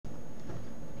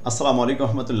আসসালামু আলাইকুম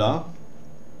রহমতুল্লাহ।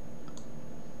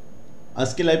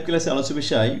 আজকে লাইভ ক্লাসে আলোচ্য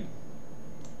বিষয়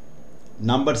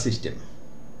নাম্বার সিস্টেম,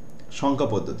 সংখ্যা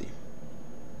পদ্ধতি।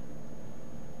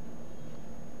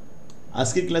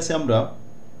 আজকের ক্লাসে আমরা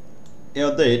এই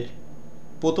অধ্যায়ের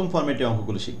প্রথম ফরম্যাটে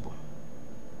অঙ্কগুলো শিখব।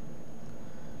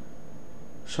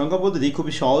 সংখ্যা পদ্ধতি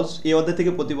খুবই সহজ। এই অধ্যায়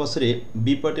থেকে প্রতি বছরে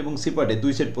বি পার্ট এবং সি পার্টে 2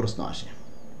 সেট প্রশ্ন আসে।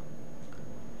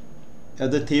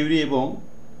 এদের থিওরি এবং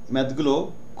ম্যাথগুলো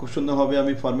খুব সুন্দরভাবে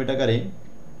আমি ফরম্যাট আকারে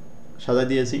সাজা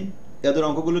দিয়েছি। এদের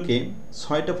অঙ্কগুলোকে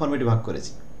 6টা ফরম্যাটে ভাগ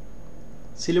করেছি।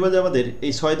 সিলেবাসে আমাদের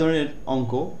এই 6 ধরনের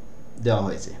অঙ্ক দেওয়া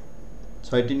হয়েছে।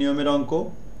 6টি নিয়মের অঙ্ক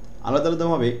আলাদা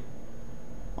আলাদাভাবে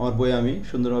আমার বইয়ে আমি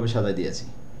সুন্দরভাবে সাজাই দিয়েছি।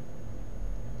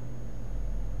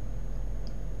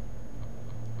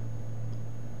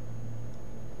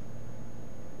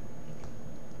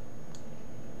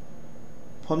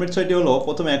 ফরম্যাট 6টি হলো,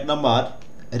 প্রথমে 1 নাম্বার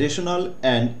রেশনাল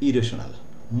অ্যান্ড ইরেশনাল,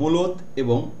 মূলদ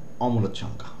এবং অমূলদ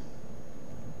সংখ্যা।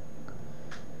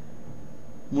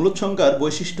 মূলদ সংখ্যার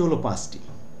বৈশিষ্ট্য হলো 5টি।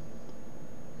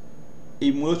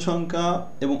 এই মূলদ সংখ্যা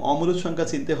এবং অমূলদ সংখ্যা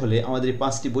চিনতে হলে আমাদের এই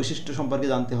 5টি বৈশিষ্ট্য সম্পর্কে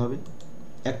জানতে হবে।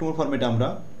 1 নম্বর ফরম্যাটে আমরা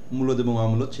মূলদ এবং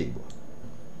অমূলদ শিখব।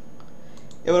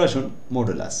 এবার আসুন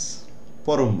মডুলাস,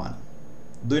 পরম মান।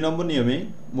 2 নম্বর নিয়মে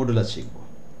মডুলাস শিখব।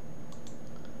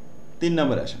 3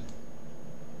 নম্বরে আসুন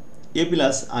এ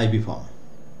প্লাস আইবি ফর্ম,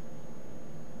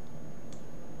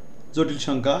 জটিল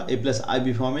সংখ্যা এ প্লাস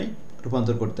আইবি ফর্মে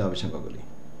রূপান্তর করতে হবে সংখ্যাগুলি।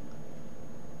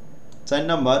 4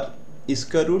 নম্বর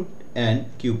square root and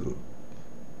cube root,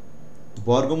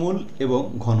 বর্গমূল এবং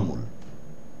ঘনমূল।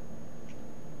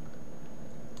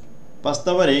 5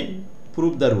 নম্বরে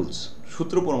প্রুভ দ্য রুলস,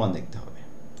 সূত্র প্রমাণ দেখতে হবে।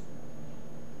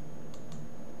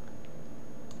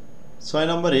 6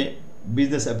 নম্বরে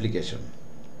বিজনেস অ্যাপ্লিকেশন,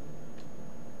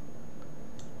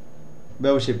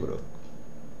 ব্যবসায়িক প্রয়োগ।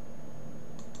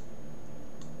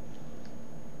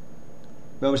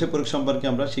 ব্যবসায়িক প্রয়োগ সম্পর্কে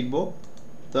আমরা শিখব।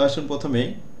 তো আসুন প্রথমে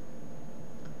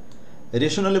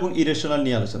রেশনাল এবং ইরেশনাল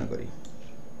নিয়ে আলোচনা করি।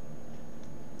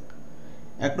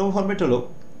 1 নম্বর ফরম্যাট হলো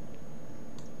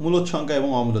মূলদ সংখ্যা এবং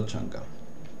অমূলদ সংখ্যা।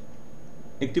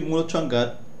 একটি মূলদ সংখ্যার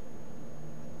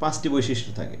 5টি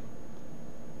বৈশিষ্ট্য থাকে।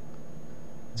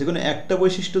 যে কোনো একটা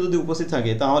বৈশিষ্ট্য যদি উপস্থিত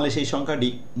থাকে তাহলে সেই সংখ্যাটি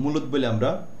মূলদ বলে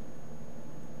আমরা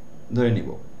ধরে নিব।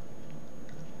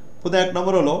 প্রথমে 1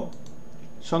 নম্বর হলো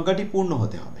সংখ্যাটি পূর্ণ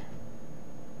হতে হবে।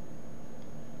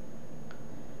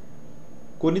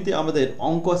 গণিতে আমাদের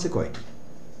অঙ্ক আছে কয়টি?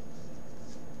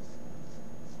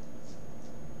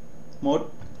 মোট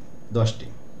 10টি।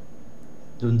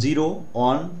 যেমন 0,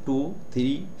 1, 2,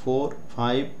 3, 4,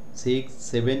 5, 6,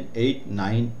 7, 8,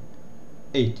 9,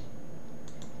 8।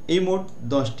 এই মোট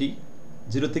 10টি,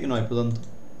 0 থেকে 9 পর্যন্ত।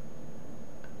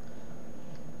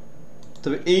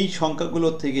 তবে এই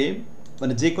সংখ্যাগুলোর থেকে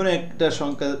মানে যে কোনো একটা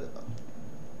সংখ্যা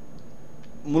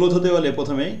মূলদ হতে হলে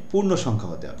প্রথমে পূর্ণ সংখ্যা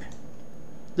হতে হবে।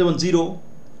 যেমন 0,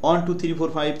 1, 2, 3, 4,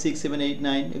 5, 6, 7, 8,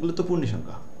 9 এগুলো তো পূর্ণ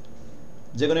সংখ্যা।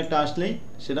 যে কোনো একটা আসলেই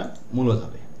সেটা মূলদ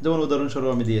হবে। যেমন উদাহরণস্বরূপ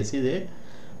আমি দিয়েছি যে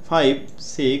 5,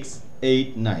 6, 8,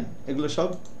 9 এগুলো সব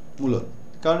মূলদ,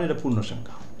 কারণ এটা পূর্ণ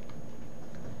সংখ্যা।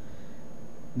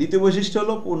 দ্বিতীয় বৈশিষ্ট্য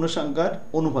হলো পূর্ণ সংখ্যার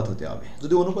অনুপাত হতে হবে।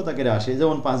 যদি অনুপাত আকারে আসে,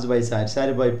 যেমন 5/4,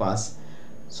 4/5,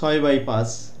 6/5,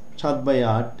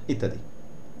 7/8 ইত্যাদি।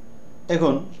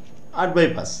 এখন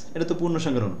 8/5 এটা তো পূর্ণ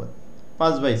সংখ্যার অনুপাত,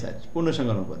 5/4 পূর্ণ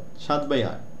সংখ্যার অনুপাত,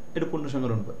 7/8 এটা পূর্ণ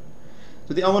সংখ্যার অনুপাত।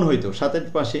 যদি এমন হইতো 7-এর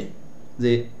পাশে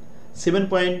যে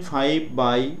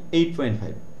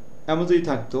 7.5/8.5 এমন যদি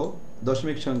থাকতো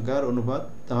দশমিক সংখ্যার অনুপাত,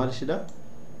 তাহলে সেটা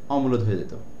অমূলদ হয়ে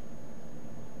যেত।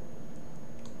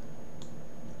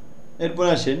 এরপর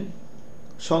আসেন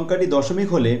সংখ্যাটি দশমিক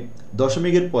হলে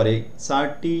দশমিকের পরে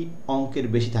 4টি অঙ্কের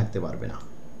বেশি থাকতে পারবে না।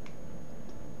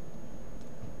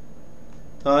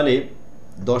 তাহলে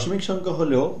দশমিক সংখ্যা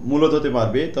হলেও মূলদ হতে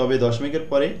পারবে, তবে দশমিকের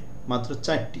পরে মাত্র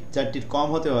 4টির কম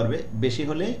হতে পারবে, বেশি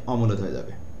হলে অমূলদ হয়ে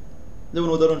যাবে। যেমন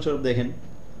উদাহরণস্বরূপ দেখেন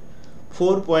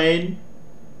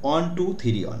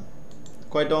 4.1231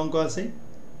 কয়টা অঙ্ক আছে?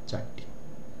 4টি।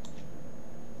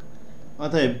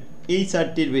 অতএব এই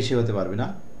 4টির বেশি হতে পারবে না।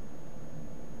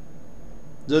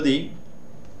 যদি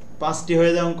 5টি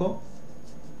হয়ে যায় অঙ্ক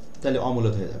তাহলে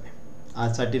অমূলদ হয়ে যাবে, আর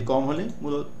 4টির কম হলে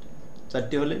মূলদ,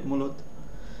 4টি হলে মূলদ।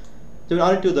 যেমন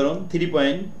আরেকটি উদাহরণ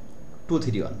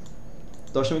 3.231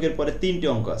 দশমিকের পরে 3টি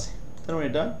অঙ্ক আছে, তার মানে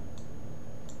এটা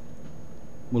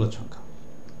মূলদ সংখ্যা।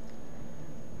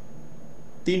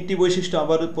 3টি বৈশিষ্ট্য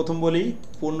আবার প্রথম বলি,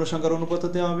 পূর্ণ সংখ্যার অনুপাত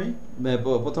হতে হবে।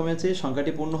 প্রথমে আছে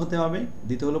সংখ্যাটি পূর্ণ হতে হবে,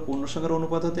 দ্বিতীয় হলো পূর্ণ সংখ্যার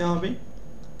অনুপাত হতে হবে,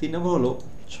 3 নম্বর হলো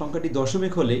সংখ্যাটি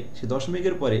দশমিক হলে সে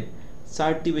দশমিকের পরে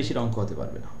 4টি বেশির অঙ্ক হতে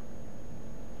পারবে না।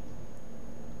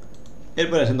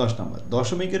 এরপর আসেন 10 নম্বর।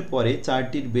 দশমিকের পরে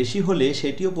 4টির বেশি হলে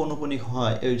সেটিও পৌনঃপুনিক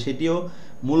হয়, সেটিও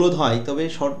মূলদ হয়, তবে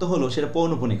শর্ত হলো সেটা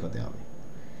পৌনঃপুনিক হতে হবে।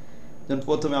 যেমন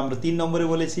প্রথমে আমরা 3 নম্বরে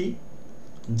বলেছি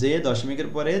যে দশমিকের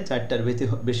পরে 4টার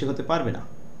বেশি হতে পারবে না,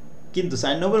 কিন্তু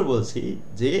 4 নম্বরে বলছি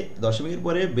যে দশমিকের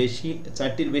পরে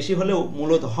 4টির বেশি হলেও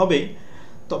মূলদ হবে,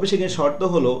 তবে সেখানে শর্ত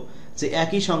হলো যে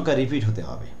একই সংখ্যা রিপিট হতে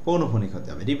হবে, পৌনঃপুনিক হতে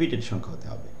হবে, রিপিটেড সংখ্যা হতে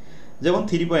হবে। যেমন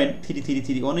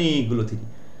 3.333 অনেকগুলো 3,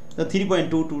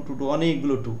 3.2222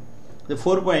 অনেকগুলো 2,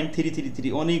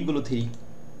 4.333 অনেকগুলো 3,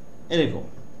 এরকম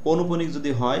পৌনঃপুনিক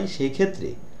যদি হয় সেই ক্ষেত্রে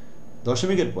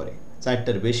দশমিকের পরে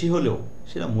 4টার বেশি হলেও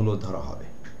সেটা মূলদ ধরা হবে।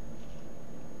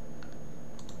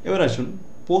 এবার আসুন,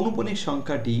 পৌনঃপুনিক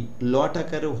সংখ্যাটি লট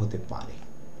আকারেও হতে পারে।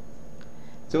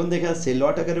 যেমন দেখা যাচ্ছে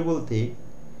লট আকারে বলতে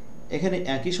এখানে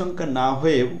একই সংখ্যা না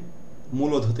হয়েও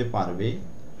মূলদ হতে পারবে,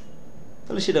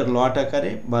 তাহলে সেটা লট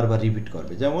আকারে বারবার রিপিট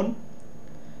করবে। যেমন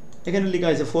এখানে লেখা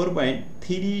আছে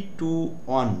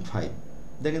 4.3215,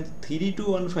 দেখেন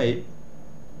 3215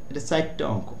 এটা 4টা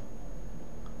অঙ্ক,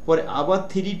 পরে আবার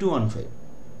 3215,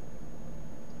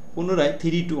 পুনরায়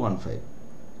 3215,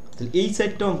 তাহলে এই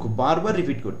 4টা অঙ্ক বারবার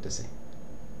রিপিট করতেছে,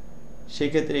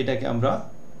 সেক্ষেত্রে এটাকে আমরা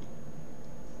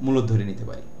মূলদ ধরে নিতে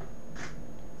পারি।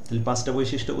 তাহলে 5টা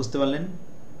বৈশিষ্ট্য বুঝতে পারলেন।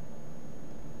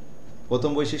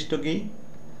 প্রথম বৈশিষ্ট্য কি,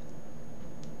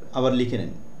 আবার লিখে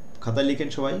নেন, খাতায় লিখেন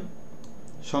সবাই।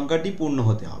 সংখ্যাটি পূর্ণ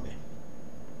হতে হবে।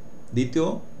 দ্বিতীয়,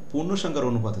 পূর্ণ সংখ্যার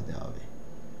অনুপাত হতে হবে।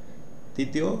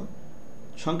 তৃতীয়,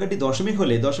 সংখ্যাটি দশমিক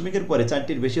হলে দশমিকের পরে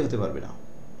 4টির বেশি হতে পারবে না,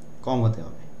 কম হতে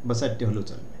হবে, বা 4টি হলেও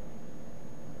চলবে।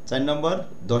 4 নম্বর,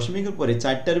 দশমিকের পরে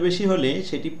 4টার বেশি হলে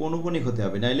সেটি পৌনঃপুনিক হতে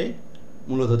হবে, নাইলে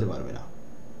মূলদ হতে পারবে না।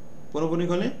 পৌনঃপুনিক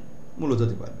হলে মূলদ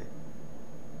হতে পারবে।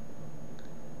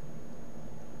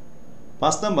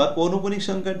 5 নম্বর, পৌনঃপুনিক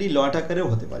সংখ্যাটি লট আকারেও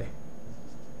হতে পারে।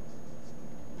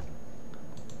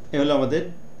 এ হলো আমাদের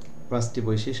 5টি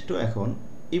বৈশিষ্ট্য। এখন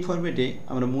এই ফরম্যাটে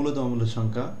আমরা মূলদ অমূলদ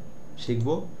সংখ্যা শিখব।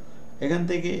 এখান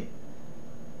থেকে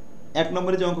 1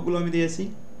 নম্বরে যে অঙ্কগুলো আমি দিয়েছি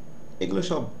এগুলো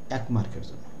সব 1 মার্কের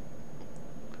জন্য,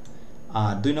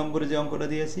 আর 2 নম্বরে যে অঙ্কটা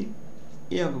দিয়েছি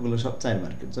এই অঙ্কগুলো সব 4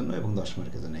 মার্কের জন্য এবং 10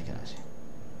 মার্কের জন্য এখানে আসে।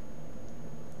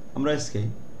 আমরা আজকে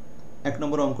 1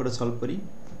 নম্বর অঙ্কটা সলভ করি।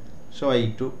 সবাই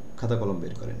একটু খাতা কলম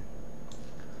বের করেন।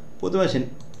 প্রথমে আসেন,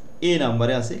 এ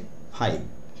নাম্বারে আছে 5।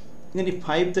 এখানে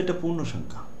 5 তো একটা পূর্ণ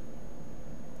সংখ্যা,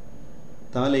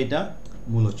 তাহলে এটা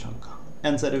মূলদ সংখ্যা।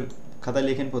 অ্যান্সারের খাতায়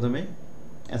লেখেন প্রথমে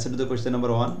answer to the question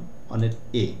number 1 অনের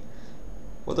এ।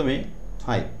 প্রথমে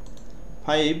 5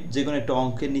 যে কোনো একটা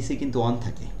অঙ্কের নিচে কিন্তু 1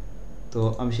 থাকে, তো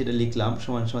আমি সেটা লিখলাম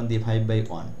সমান সমান দিয়ে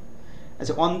 5/1।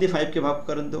 আচ্ছা, 1 দিয়ে 5কে ভাগ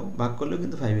করেন, তো ভাগ করলেও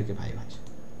কিন্তু 5 হয়।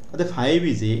 অর্থাৎ 5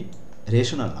 is a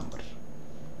rational number.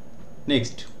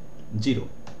 Next, 0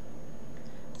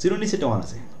 নিচে একটা 1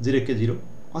 আছে, 0 0,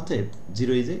 অতএব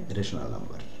 0 is a rational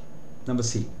number. Number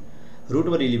C,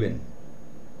 √11।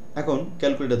 এখন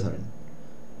ক্যালকুলেটর ধরেন,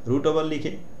 √,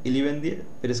 লিখে 11 দিয়ে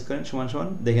প্রেস করেন সমান সমান,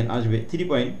 দেখেন আসবে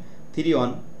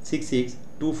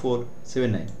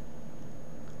 3.31662479।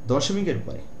 দশমিকের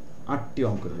পরে 8টি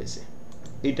অঙ্ক হয়েছে,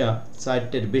 এটা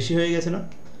 4টের বেশি হয়ে গেছে না?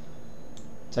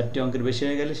 4টি অঙ্কের বেশি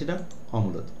হয়ে গেলে সেটা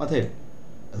অমূলদ। অতএব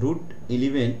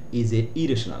 √11 ইজ এ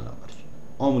ইরেশনাল নাম্বার,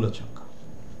 অমূলদ সংখ্যা।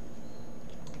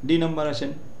 ডি নাম্বার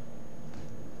আসেন,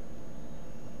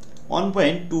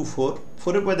 1.24,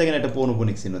 4-এর পরে দেখেন একটা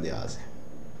পৌনঃপুনিক চিহ্ন দেওয়া আছে।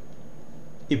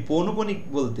 এই পৌনঃপুনিক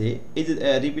বলতে এই যে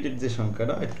রিপিটেড যে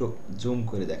সংখ্যাটা, একটু জুম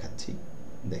করে দেখাচ্ছি,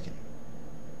 দেখেন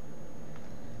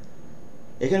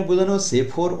এখানে বোঝানো হচ্ছে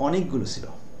 4 অনেকগুলো ছিল,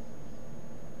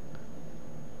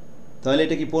 তাহলে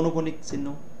এটা কি পৌনঃপুনিক চিহ্ন?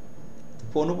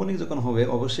 পৌনঃপুনিক যখন হবে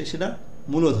অবশ্যই সেটা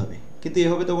মূলদ হবে, কিন্তু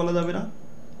এভাবে তো বলা যাবে না,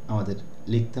 আমাদের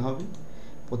লিখতে হবে।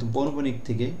 প্রথম পৌনঃপুনিক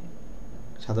থেকে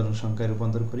সাধারণ সংখ্যায়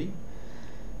রূপান্তর করি।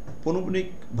 পৌনঃপুনিক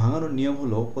ভাঙানোর নিয়ম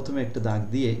হলো, প্রথমে একটা দাগ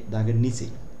দিয়ে দাগের নিচে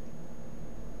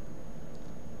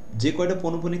যে কয়টা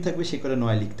পৌনঃপুনিক থাকবে সে কয়টা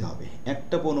 9 লিখতে হবে।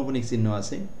 একটা পৌনঃপুনিক চিহ্ন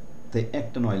আছে, তাই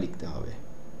একটা 9 লিখতে হবে।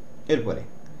 এরপরে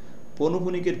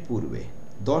পৌনঃপুনিকের পূর্বে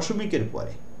দশমিকের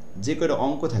পরে যে কয়টা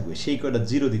অঙ্ক থাকবে সেই কয়টা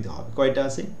 0 দিতে হবে। কয়টা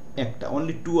আছে? একটা,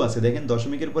 অনলি 2 আছে। দেখেন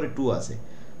দশমিকের পরে 2 আছে,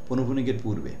 পৌনঃপুনিকের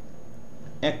পূর্বে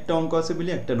একটা অঙ্ক আছে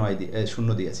বলে একটা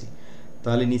 0 দিয়েছি,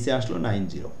 তাহলে নিচে আসলো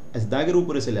 90। আচ্ছা, দাগের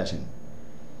উপরে চলে আসেন,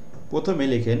 প্রথমে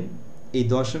লেখেন এই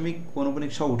দশমিক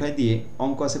পৌনঃপুনিক সব উঠাই দিয়ে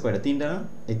অঙ্ক আছে কয়টা? 3টা না?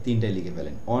 এই 3টাই লিখে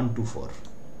ফেলেন, 1 2 4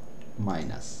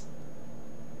 মাইনাস।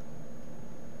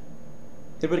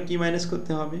 এরপর কি মাইনাস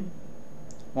করতে হবে?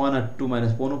 1 আর 2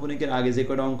 মাইনাস, পৌনঃপুনিকের আগে যে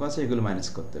কয়টা অঙ্ক আছে এগুলো মাইনাস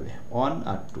করতে হবে। 1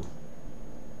 আর 2,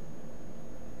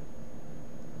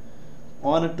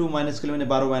 1 আর 2 মাইনাস করলে মানে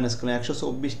 12 মাইনাস করলে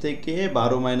 124 থেকে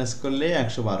 12 মাইনাস করলে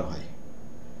 112 হয়।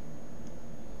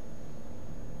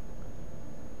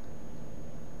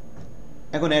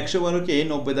 এখন 112কে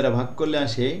 90 দ্বারা ভাগ করলে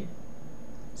আসে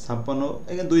 56,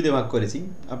 এখানে 2 দিয়ে ভাগ করেছি,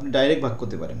 আপনি ডাইরেক্ট ভাগ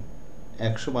করতে পারেন।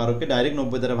 112কে ডাইরেক্ট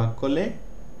 90 দ্বারা ভাগ করলে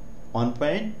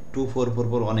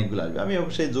 1.2444 অনেকগুলো আসবে। আমি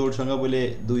অবশ্যই জোড় সংখ্যা বলে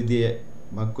 2 দিয়ে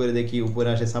ভাগ করে দেখি, উপরে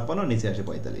আসে 56, নিচে আসে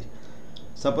 45।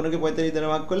 56কে 45 দ্বারা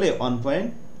ভাগ করলে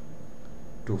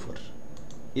 1.24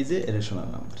 ইজ এ রেশনাল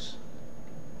নাম্বার।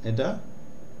 এটা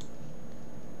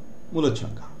মূলদ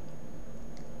সংখ্যা।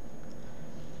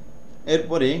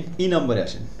 এরপরে ই নম্বরে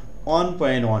আসেন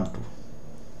 1.12।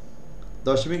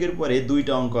 দশমিকের পরে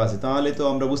 2টা অঙ্ক আছে, তাহলে তো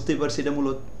আমরা বুঝতেই পারছি এটা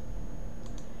মূলদ।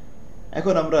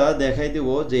 এখন আমরা দেখাই দেব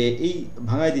যে এই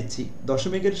ভাঙাই দিচ্ছি,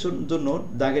 দশমিকের জন্য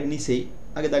দাগের নিচেই,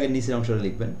 আগে দাগের নিচের অংশটা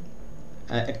লিখবেন,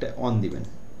 একটা 1 দিবেন,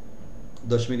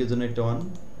 দশমিকের জন্য একটা 1,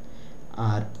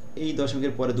 আর এই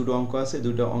দশমিকের পরে 2টো অঙ্ক আছে,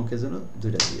 2টা অঙ্কের জন্য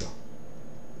 2টা 0।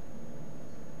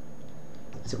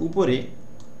 আচ্ছা, উপরে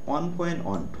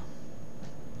 1.12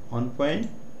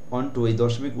 এই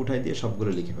দশমিক উঠাই দিয়ে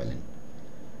সবগুলো লিখে ফেলেন।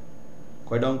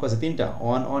 কয়টা অঙ্ক আছে? 3টা।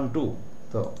 112,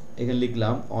 তো এখানে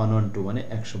লিখলাম 112 মানে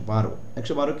 112।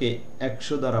 112কে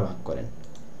 100 দ্বারা ভাগ করেন।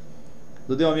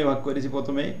 যদিও আমি ভাগ করেছি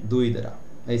প্রথমে 2 দ্বারা,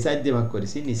 এই 4 দিয়ে ভাগ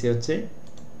করেছি, নিচে হচ্ছে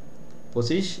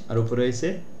 25 আর উপরে হয়েছে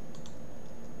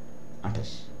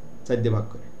 28, 4 দিয়ে ভাগ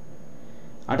করে।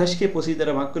 28কে 25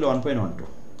 দ্বারা ভাগ করলে 1.12,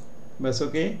 ব্যাস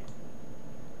ওকে।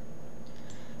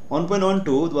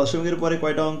 1.12 দশমিকের পরে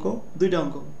কয়টা অঙ্ক? 2টা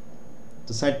অঙ্ক,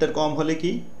 তো 60টার কম হলে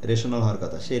কি রেশনাল হওয়ার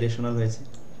কথা, সেই রেশনাল হয়েছে,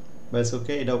 ব্যাস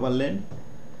ওকে। এটাও পারলেন।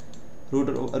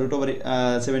 রুট ওভার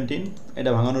 17,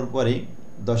 এটা ভাঙানোর পরে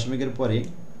দশমিকের পরে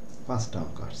 5টা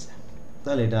অঙ্ক আসছে,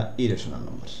 তাহলে এটা ইরেশনাল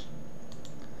নাম্বার।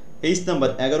 23 নাম্বার,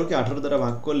 11কে 18 দ্বারা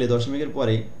ভাগ করলে দশমিকের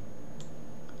পরে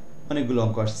অনেকগুলো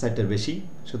অঙ্ক আসছে, 60টার বেশি,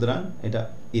 সুতরাং এটা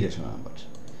ইরেশনাল নাম্বার।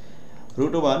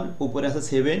 রুট ওভার উপরে আছে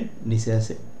 7, নিচে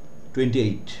আছে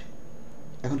 28।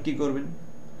 এখন কি করবেন?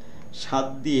 7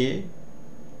 দিয়ে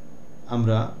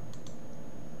আমরা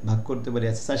ভাগ করতে পারি,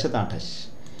 আছে 4 7 28।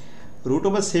 রুট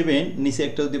ওভার 7 নিচে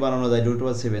একটা যদি বানানো যায় রুট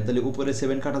ওভার 7, তাহলে উপরে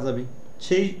 7 কাটা যাবে,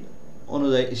 সেই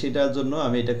অনুযায়ী সেটার জন্য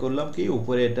আমি এটা করলাম কি,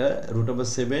 উপরে এটা রুট ওভার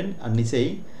 7 আর নিচেই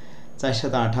 4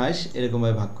 7 28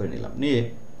 এরকমভাবে ভাগ করে নিলাম, নিয়ে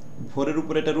 4-এর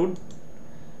উপরে একটা রুট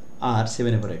আর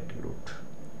 7-এর পরে একটা রুট,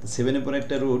 7-এর পরে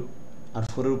একটা রুট আর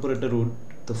 4-এর উপরে একটা রুট,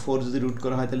 তো 4 যদি রুট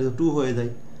করা হয় তাহলে তো 2 হয়ে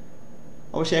যায়।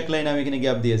 অবশ্যই এক লাইনে আমি এখানে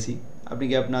গ্যাপ দিয়েছি, আপনি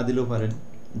গ্যাপ না দিলেও পারেন,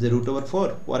 যে রুট ওভার 4,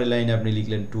 পরের লাইনে আপনি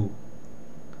লিখলেন 2,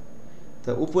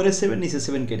 তা উপরে 7 নিচে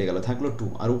 7 কেটে গেল, থাকলো 2,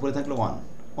 আর উপরে থাকলো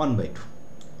 1/2।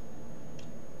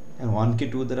 এখন 1কে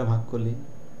 2 দ্বারা ভাগ করলে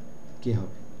কি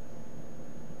হবে?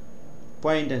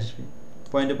 পয়েন্ট আসবে,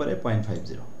 পয়েন্টের পরে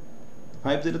 0.50,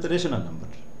 50 তো রেশনাল নাম্বার।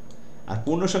 আর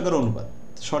পূর্ণ সংখ্যার অনুপাত,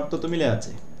 শর্ত তো মিলে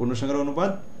আছে, পূর্ণ সংখ্যার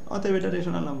অনুপাত, অতএব এটা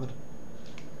রেশনাল নাম্বার।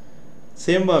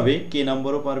 সেম ভাবে কে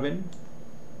নাম্বারও পারবেন।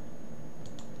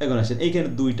 এখন আসেন, এইখানে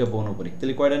 2টা পৌনঃপুনিক,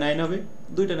 তাহলে কয়টা 9 হবে?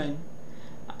 2টা 9।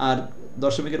 আর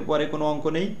দশমিকের পরে কোনো অঙ্ক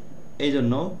নেই, এই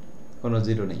জন্য কোনো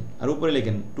 0 নেই। আর উপরে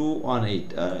লেখেন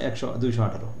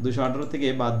 218, 218 থেকে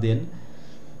বাদ দেন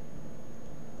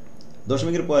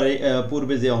দশমিকের পরে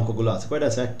পূর্বে যে অঙ্কগুলো আছে, কয়টা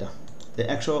আছে? একটা।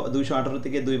 218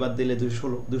 থেকে 2 বাদ দিলে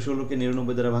 216, 216কে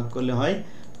 99 দ্বারা ভাগ করলে হয়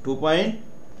 2.18,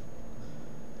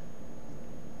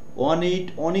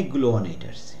 অনেকগুলো 18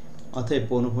 আসছে, অতএব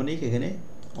পৌনঃপুনিক এখানে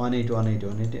 18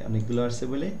 অনেকগুলো আসছে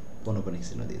বলে পৌনঃপুনিক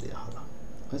চিহ্ন দিয়ে দেওয়া হলো।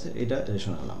 আচ্ছা, এটা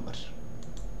রেশনাল নাম্বার।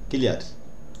 ক্লিয়ার?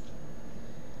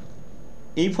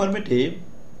 এই ফরম্যাটে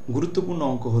গুরুত্বপূর্ণ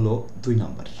অঙ্ক হলো 2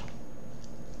 নাম্বার,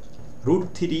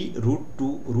 √3, √2,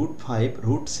 √5,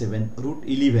 √7,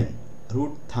 √11,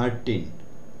 √13,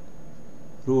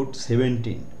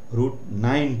 √17,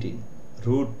 √19,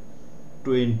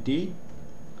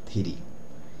 √23,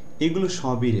 এগুলো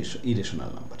সবই ইরেশনাল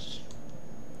নাম্বার।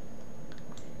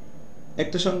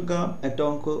 একটা সংখ্যা, একটা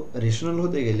অঙ্ক রেশনাল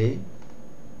হতে গেলে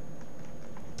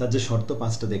তার যে শর্ত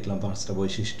 5টা দেখলাম, 5টা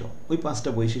বৈশিষ্ট্য, ওই 5টা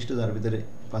বৈশিষ্ট্য যার ভিতরে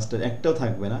 5টার একটাও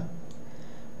থাকবে না,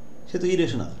 সে তো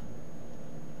ইরেশনাল।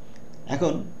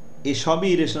 এখন এই সবই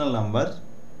ইরেশনাল নাম্বার,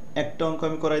 একটা অঙ্ক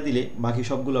আমি করাই দিলে বাকি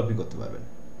সবগুলো আপনি করতে পারবেন।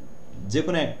 যে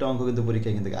কোনো একটা অঙ্ক কিন্তু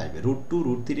পরীক্ষায় এখান থেকে আসবে, √2,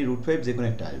 √3, √5, যে কোনো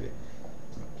একটা আসবে।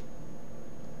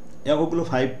 এই অঙ্কগুলো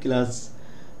 5 ক্লাস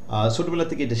ছোটবেলা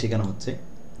থেকে এটা শেখানো হচ্ছে,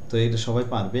 তো এটা সবাই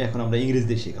পারবে। এখন আমরা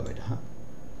ইংরেজিতে শেখাবো এটা। হ্যাঁ,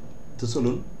 তো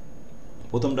চলুন,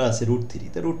 প্রথমটা আছে √3,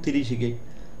 তো √3 শিখে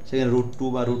সেখানে √2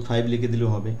 বা √5 লিখে দিলেও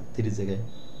হবে 3 জায়গায়।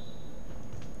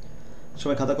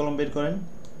 সবাই খাতা কলম বের করেন।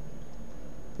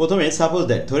 প্রথমে সাপোজ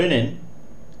দ্যাট, ধরে নেন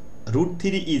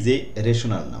 √3 ইজ এ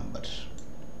রেশনাল নাম্বার।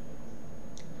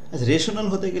 আচ্ছা, রেশনাল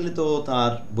হতে গেলে তো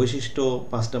তার বৈশিষ্ট্য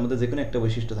 5টার মধ্যে যে কোনো একটা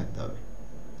বৈশিষ্ট্য থাকতে হবে,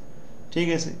 ঠিক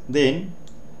আছে। দেন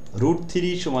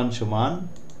 √3 =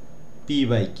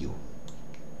 p/q,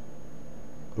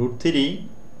 √3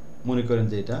 মনে করেন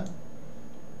যে এটা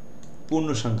পূর্ণ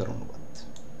সংখ্যার অনুপাত।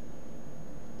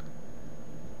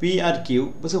 পি আর কিউ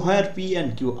বলছে হোয়ার P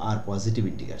and Q R positive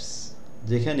integers,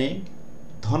 যেখানে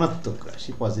ধনাত্মক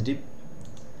রাশি positive.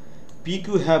 P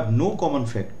Q have no common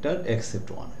factor except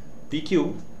one. P Q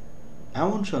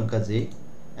এমন সংখ্যা যে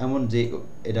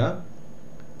এরা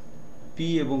পি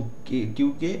এবং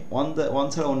কিউকে ওয়ান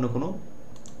ছাড়া অন্য কোনো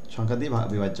সংখ্যা দিয়ে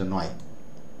বিভাজ্য নয়।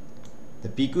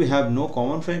 P Q have no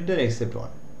common factor except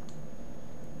one,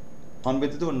 one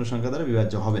ব্যতীত অন্য সংখ্যা দ্বারা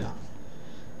বিভাজ্য হবে না।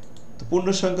 তো পূর্ণ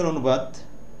সংখ্যার অনুপাত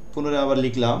পুনরায় আবার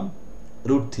লিখলাম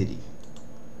 √3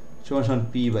 সমান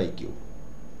পি বাই কিউ।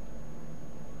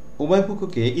 উভয়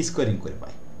পক্ষকে স্কোয়ারিং করে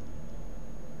পাই,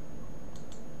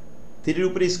 3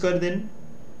 উপরে square then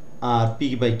R P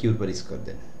by কিউর উপরে স্কোয়ার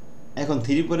দেন। এখন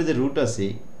 3 পরে যে রুট আছে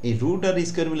এই রুট আর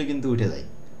স্কোয়ার মিলে কিন্তু উঠে যায়,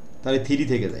 তাহলে 3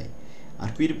 থেকে যায়, আর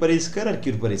পির পরে স্কোয়ার আর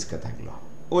কিউর পরে স্কোয়ার থাকলো।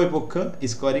 উভয় পক্ষ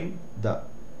স্কোয়ারিং দ্য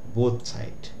বোথ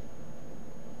সাইড।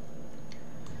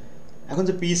 এখন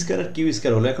যে পি স্কোয়ার আর কিউ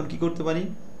স্কোয়ার হলো, এখন কি করতে পারি,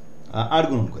 আর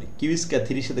গুণন করি। কিউ স্কোয়ার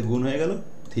 3 সাথে গুণ হয়ে গেল,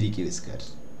 3 কিউ স্কোয়ার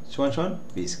সমান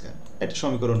পি স্কোয়ার। এটা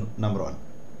সমীকরণ নাম্বার 1।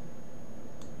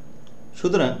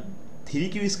 সুতরাং 3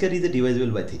 Q square is a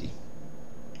divisible by 3।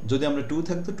 যদি আমরা 2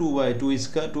 থাকতো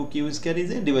 2 Q square is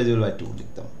a divisible by 2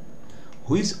 লিখতাম।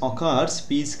 Which occurs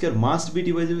P square must be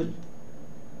divisible.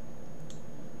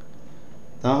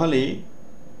 তাহলে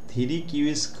 3 কিউ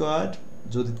স্কোয়ার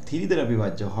যদি 3 দ্বারা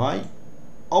বিভাজ্য হয়,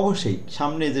 অবশ্যই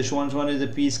সামনে যে সমান সমানের যে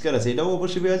পি স্কোয়ার আছে এটাও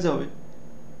অবশ্যই বিভাজ্য হবে।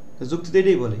 যুক্তিতে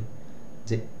এটাই বলে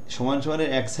যে সমান সমানের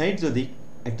এক সাইড যদি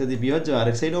একটা দিয়ে বিভাজ্য আর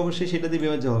এক সাইড অবশ্যই সেটা দিয়ে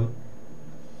বিভাজ্য হবে।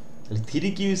 তাহলে 3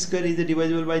 Q square is a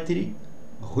divisible by 3,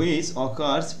 which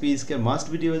occurs P square must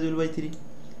be divisible by 3।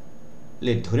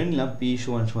 Late ধরে নিলাম পি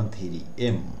সমান 3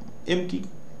 এম। এম কি,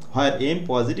 হয় এম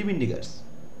পজিটিভ ইন্টিজার্স।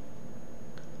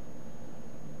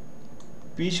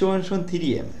 পি সমান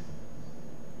 3 এম।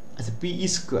 আচ্ছা পি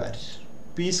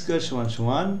স্কোয়ার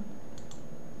সমান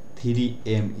 3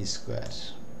 এম স্কোয়ার।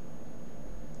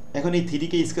 এখন এই 3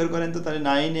 কে স্কোয়ার করেন তো তাহলে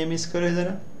 9 এম স্কোয়ার হয়ে যায়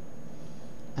না।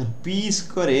 আর পি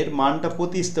স্কোয়ারের মানটা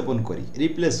প্রতিস্থাপন করি,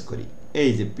 রিপ্লেস করি। এই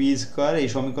যে পি স্কোয়ার এই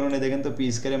সমীকরণে দেখেন তো পি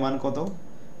স্কোয়ারের মান কত,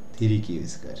 3 কিউ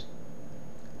স্কোয়ার।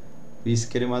 পি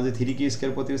স্কোয়ারের মাঝে 3 কিউ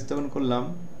স্কোয়ার প্রতিস্থাপন করলাম,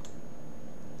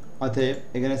 অতএব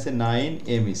এখানে আছে 9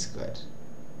 এম স্কোয়ার।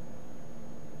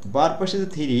 বার পাশে যে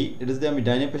 3, এটা যদি আমি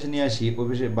ডাইনের পাশে নিয়ে আসি, ওই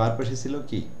পাশে বার পাশে ছিল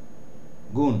কি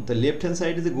গুণ, তো লেফট হ্যান্ড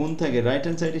সাইডে যে গুণ থাকে রাইট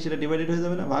হ্যান্ড সাইডে সেটা ডিভাইডেড হয়ে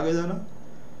যাবে না, ভাগ হয়ে যাবে না।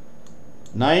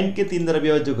 9 কে 3 দ্বারা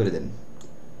বিভাজ্য করে দেন,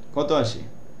 কত আসে,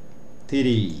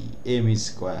 3 এম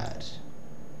স্কোয়ার।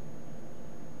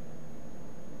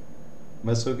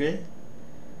 বাস ওকে।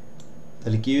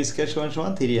 তাহলে কিউ স্কোয়ার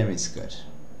সমান 3 এম স্কোয়ার।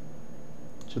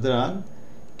 সুতরাং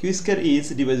Q square is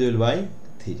divisible by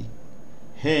 3,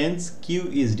 Haynes Q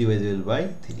is divisible by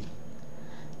 3।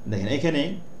 দেখেন এখানে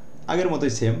আগের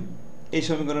মতোই সেম, এই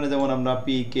সমীকরণে যেমন আমরা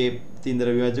পি কে 3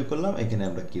 দ্বারা বিভাজ্য করলাম, এখানে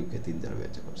আমরা কিউ কে 3 দ্বারা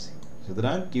বিভাজ্য করছি।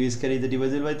 সুতরাং Q square is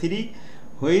divisible by 3,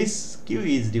 which Q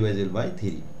is divisible by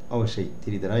 3, অবশ্যই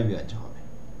 3 দ্বারাই বিভাজ্য হবে।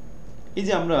 এই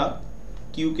যে আমরা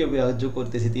কিউ কে বিভাজ্য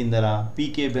করতেছি 3 দ্বারা, পি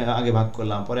কে আগে ভাগ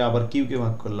করলাম, পরে আবার কিউ কে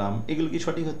ভাগ করলাম, এগুলো কি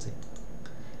সঠিক হচ্ছে?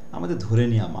 আমাদের ধরে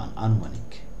নেওয়া মান আনুমানিক,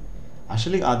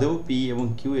 আসলে আদৌ পি এবং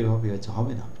কিউ এভাবে বিভাজ্য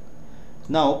হবে না।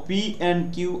 নাও P and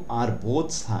Q R both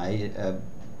side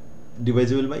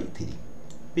divisible by 3,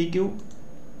 P Q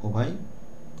উভয়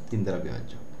 3 দ্বারা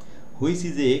বিভাজ্য, which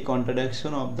is a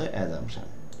contradiction of the assumption.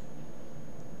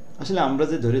 আসলে আমরা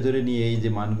যে ধরে ধরে নিয়ে এই যে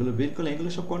মানগুলো বের করলাম এগুলো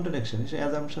সব কন্ট্রাডিকশন, সে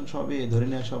অ্যাজাম্পশন সবই ধরে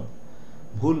নেওয়া সব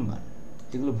ভুল মান,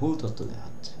 এগুলো ভুল তথ্য দেওয়া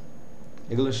হচ্ছে,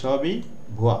 এগুলো সবই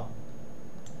ভুয়া,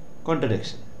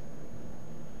 কন্ট্রাডিকশন।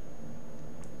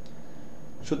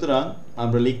 সুতরাং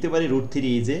আমরা লিখতে পারি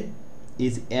 √3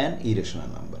 ইজ অ্যান ইরেশনাল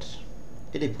নাম্বার,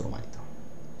 এটাই প্রমাণিত।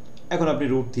 এখন আপনি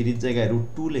 √3 জায়গায়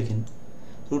 √2 লেখেন,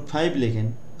 √5 লেখেন,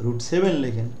 √7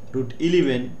 লেখেন,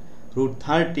 √11,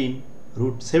 √13,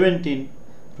 √17,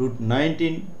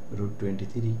 √19,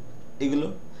 √23, এগুলো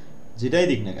যেটাই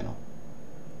দিক না কেন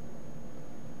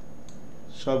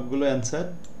সবগুলো অ্যান্সার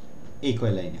এই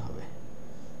কয় লাইনে হবে।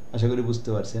 আশা করি বুঝতে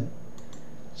পারছেন।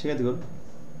 শিক্ষার্থী বল,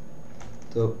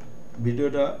 তো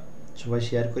ভিডিওটা সবাই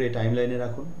শেয়ার করে টাইম লাইনে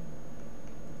রাখুন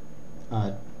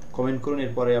আর কমেন্ট করুন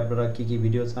এরপরে আপনারা কি কি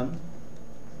ভিডিও চান,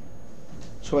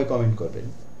 সবাই কমেন্ট করবেন।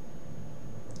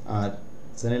 আর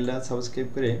চ্যানেলটা সাবস্ক্রাইব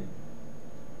করে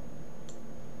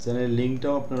চ্যানেলের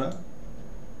লিঙ্কটাও আপনারা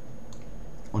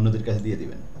অন্যদের কাছে দিয়ে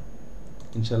দিবেন।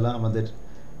 ইনশাল্লাহ আমাদের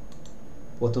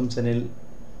প্রথম চ্যানেল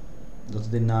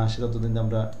যতদিন না আসে ততদিন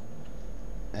আমরা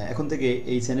এখন থেকে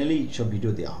এই চ্যানেলেই সব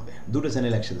ভিডিও দেওয়া হবে, দুটো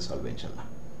চ্যানেল একসাথে চলবে ইনশাল্লাহ।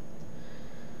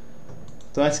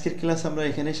 তো আজকের ক্লাস আমরা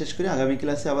এখানে শেষ করি। আগামী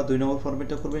ক্লাসে আবার 2 নম্বর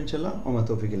ফরম্যাটটা করবো ইনশাল্লাহ। ওমা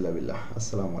তৌফিক ইল্লা বিল্লাহ।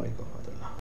 আসসালামু আলাইকুম।